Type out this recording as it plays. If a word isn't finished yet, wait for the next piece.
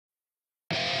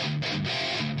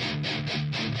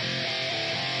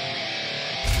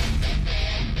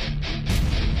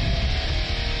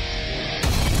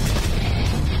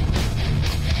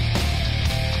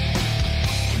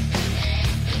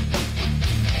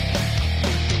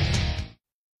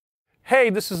Hey,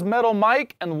 this is Metal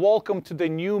Mike, and welcome to the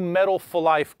new Metal for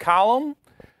Life column.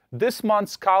 This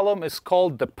month's column is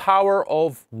called The Power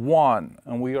of One,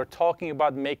 and we are talking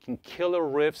about making killer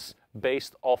riffs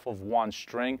based off of one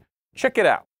string. Check it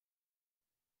out.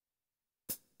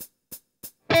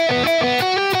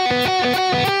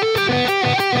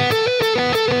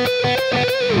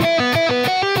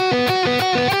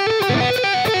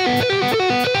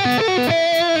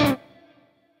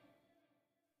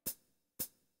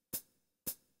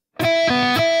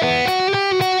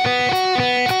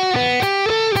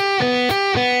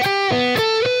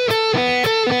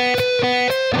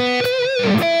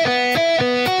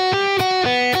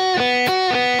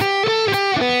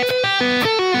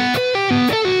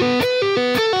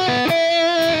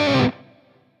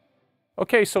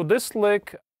 Okay, so this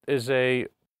lick is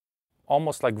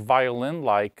almost like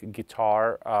violin-like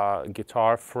guitar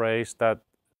phrase that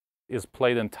is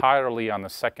played entirely on the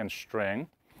second string.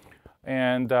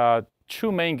 And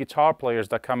two main guitar players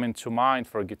that come into mind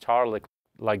for a guitar lick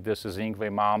like this is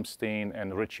Yngwie Malmsteen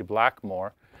and Richie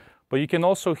Blackmore. But you can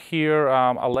also hear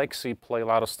Alexei play a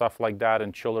lot of stuff like that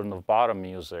in Children of Bottom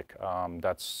music.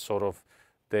 That's sort of,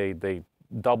 they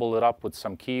double it up with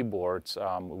some keyboards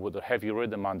with a heavy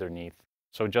rhythm underneath.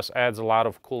 So it just adds a lot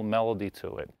of cool melody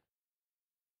to it.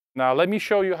 Now let me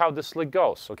show you how this lick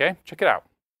goes, okay? Check it out.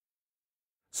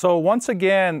 So once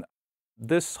again,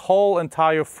 this whole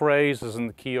entire phrase is in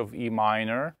the key of E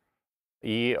minor,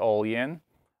 E Aeolian.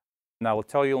 And I will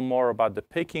tell you more about the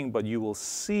picking, but you will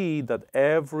see that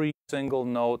every single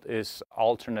note is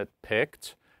alternate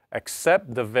picked,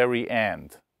 except the very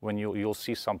end, when you'll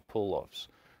see some pull-offs.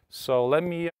 So let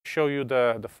me show you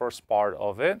the first part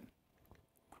of it.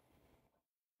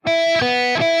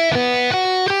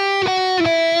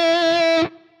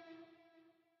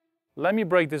 Let me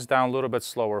break this down a little bit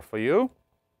slower for you.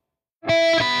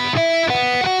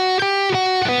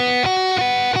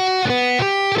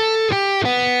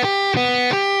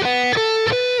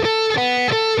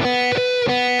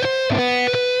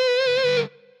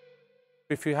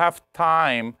 If you have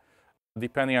time,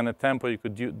 depending on the tempo, you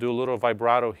could do a little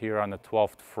vibrato here on the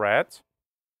 12th fret.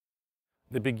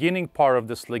 The beginning part of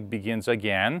this lick begins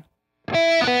again.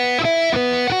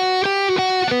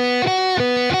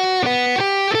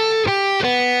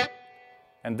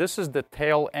 And this is the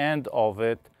tail end of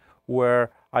it, where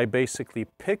I basically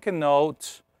pick a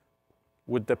note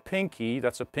with the pinky,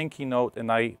 that's a pinky note, and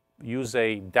I use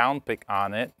a down pick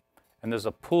on it, and there's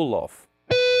a pull-off.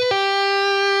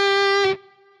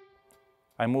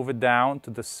 I move it down to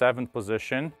the 7th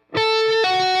position.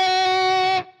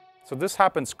 So this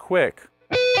happens quick.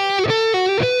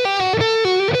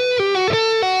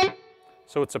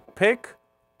 So it's a pick,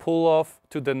 pull off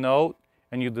to the note,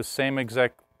 and you do the same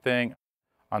exact thing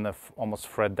on the almost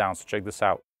fret down. So check this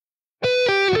out.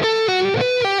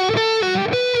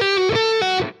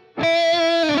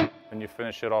 And you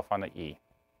finish it off on the E.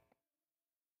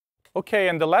 Okay,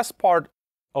 and the last part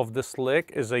of this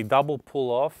lick is a double pull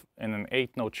off in an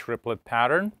 8-note triplet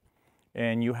pattern.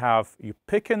 And you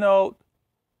pick a note,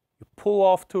 you pull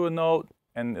off to a note,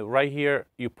 and right here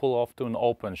you pull off to an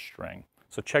open string.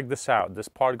 So check this out. This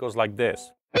part goes like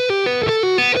this.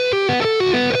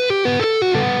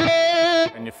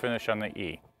 And you finish on the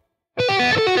E.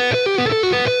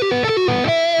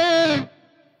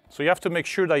 So you have to make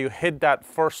sure that you hit that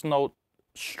first note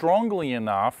strongly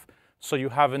enough so you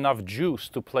have enough juice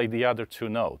to play the other two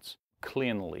notes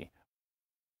cleanly.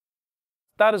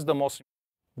 That is the most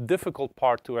difficult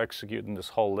part to execute in this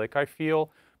whole lick, I feel,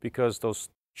 because those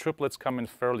triplets come in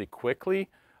fairly quickly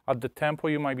at the tempo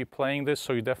you might be playing this,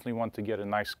 so you definitely want to get a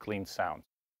nice clean sound.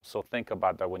 So think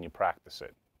about that when you practice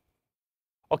it.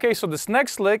 Okay, so this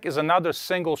next lick is another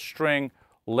single string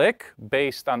lick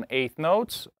based on 8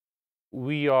 notes.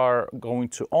 We are going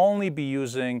to only be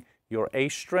using your A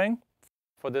string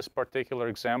for this particular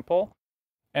example.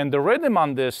 And the rhythm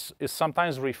on this is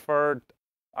sometimes referred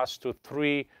as to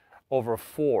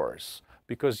 3/4,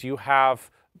 because you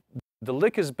have, the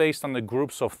lick is based on the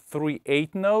groups of 3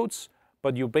 8 notes,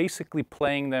 but you're basically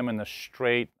playing them in a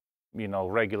straight,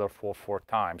 regular 4/4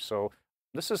 time. So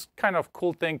this is kind of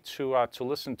cool thing to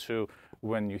listen to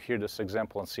when you hear this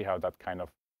example and see how that kind of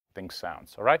thing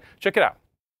sounds. All right, check it out.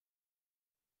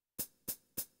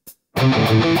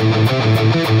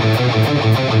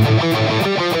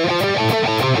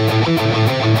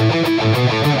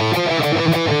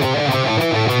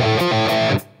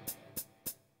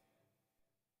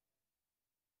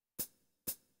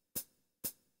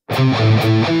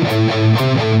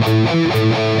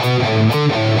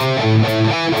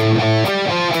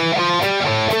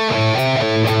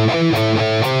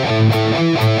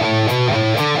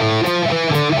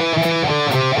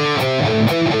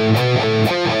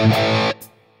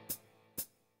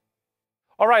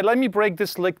 All right, let me break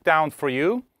this lick down for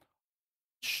you.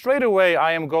 Straight away,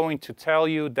 I am going to tell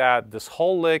you that this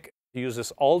whole lick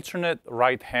uses alternate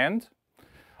right hand.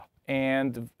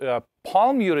 And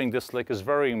palm muting this lick is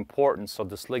very important so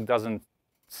this lick doesn't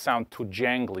sound too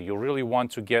jangly. You really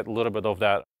want to get a little bit of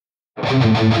that.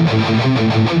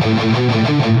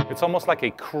 It's almost like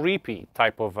a creepy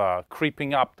type of,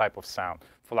 creeping up type of sound,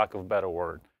 for lack of a better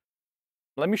word.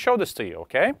 Let me show this to you,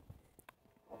 okay?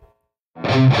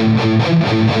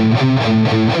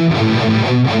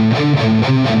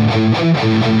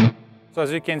 So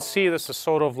as you can see, this is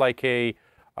sort of like a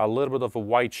little bit of a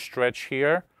white stretch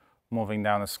here, moving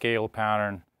down a scale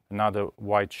pattern, another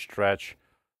white stretch.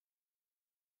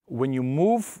 When you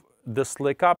move this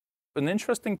lick up, an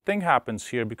interesting thing happens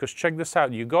here because check this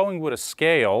out, you're going with a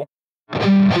scale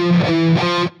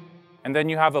and then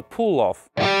you have a pull-off.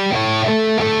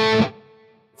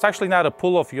 It's actually not a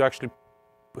pull-off, you're actually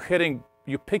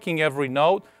you're picking every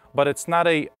note, but it's not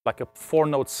like a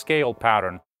 4-note scale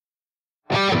pattern.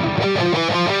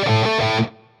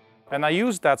 And I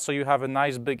use that so you have a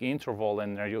nice big interval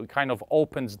in there. It kind of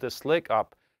opens this lick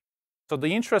up. So the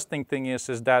interesting thing is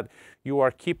that you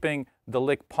are keeping the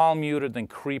lick palm muted and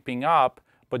creeping up,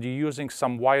 but you're using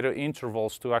some wider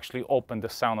intervals to actually open the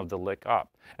sound of the lick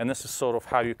up. And this is sort of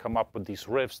how you come up with these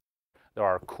riffs that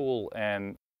are cool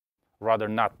and rather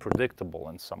not predictable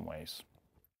in some ways.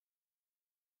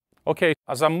 Okay,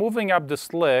 as I'm moving up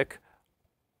this lick,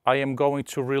 I am going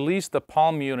to release the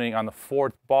palm muting on the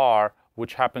 4th bar,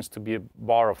 which happens to be a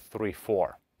bar of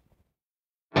 3/4.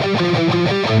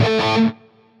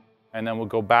 And then we'll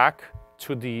go back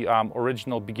to the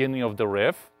original beginning of the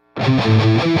riff.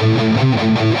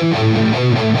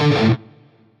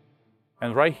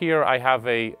 And right here I have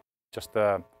just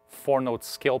a 4-note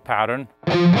scale pattern.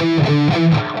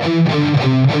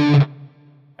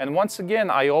 And once again,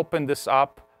 I open this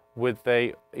up with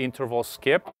a interval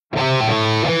skip.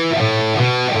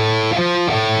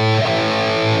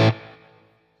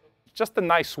 Just a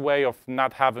nice way of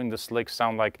not having this lick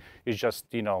sound like it's just,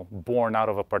 you know, born out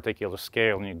of a particular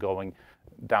scale and you're going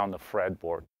down the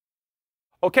fretboard.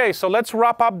 Okay, so let's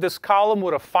wrap up this column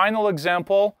with a final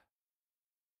example.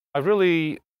 I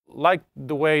really like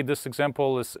the way this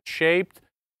example is shaped.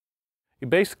 It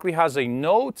basically has a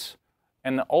note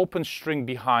and an open string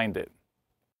behind it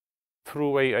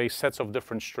through a set of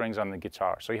different strings on the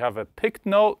guitar. So you have a picked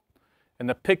note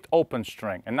and a picked open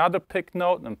string, another picked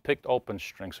note and picked open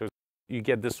string. So you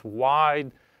get this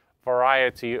wide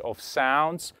variety of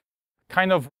sounds.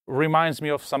 Kind of reminds me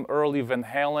of some early Van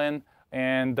Halen,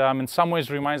 and in some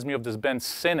ways reminds me of this band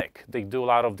Cynic. They do a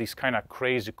lot of these kind of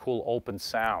crazy, cool open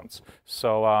sounds.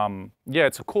 So yeah,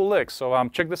 it's a cool lick. So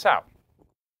check this out.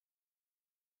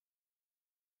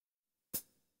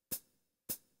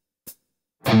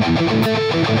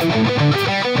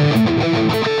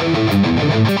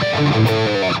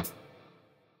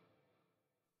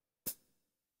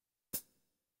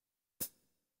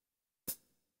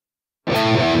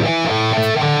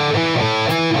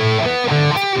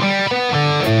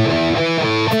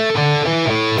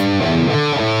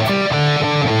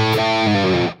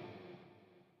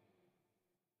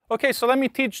 Okay, so let me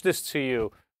teach this to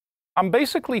you. I'm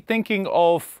basically thinking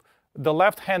of the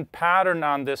left-hand pattern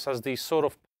on this as these sort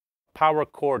of power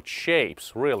chord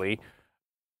shapes, really.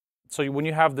 So when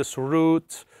you have this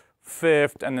root,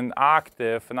 fifth, and an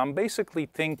octave, and I'm basically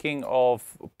thinking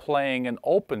of playing an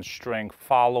open string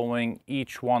following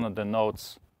each one of the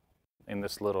notes in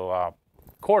this little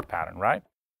chord pattern, right?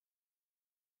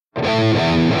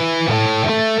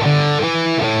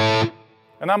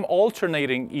 And I'm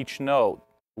alternating each note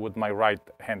with my right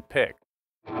hand pick.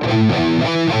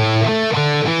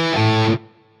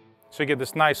 So you get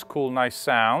this nice, cool, nice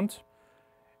sound.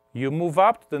 You move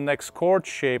up to the next chord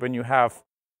shape and you have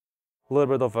a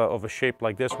little bit of a shape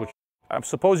like this, which I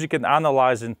suppose you can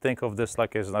analyze and think of this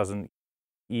like as an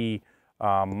E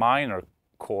minor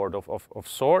chord of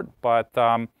sort. But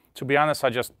to be honest, I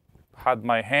just had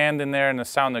my hand in there and it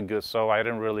sounded good, so I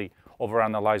didn't really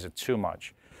overanalyze it too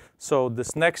much. So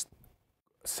this next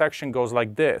section goes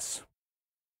like this.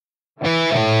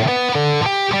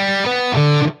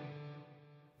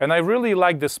 And I really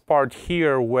like this part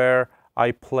here where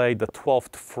I play the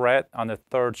 12th fret on the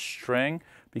 3rd string,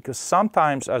 because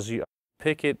sometimes as you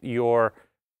pick it, your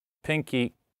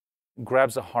pinky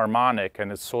grabs a harmonic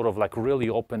and it sort of like really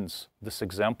opens this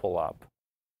example up.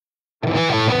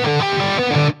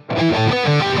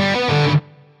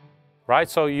 Right,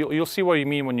 so you'll see what you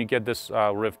mean when you get this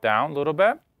riff down a little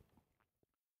bit.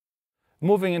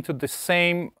 Moving into the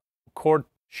same chord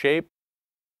shape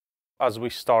as we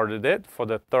started it for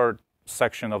the third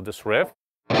section of this riff.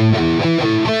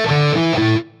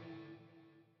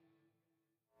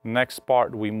 Next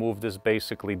part, we move this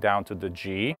basically down to the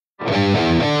G.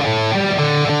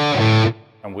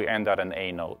 And we end at an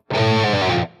A note.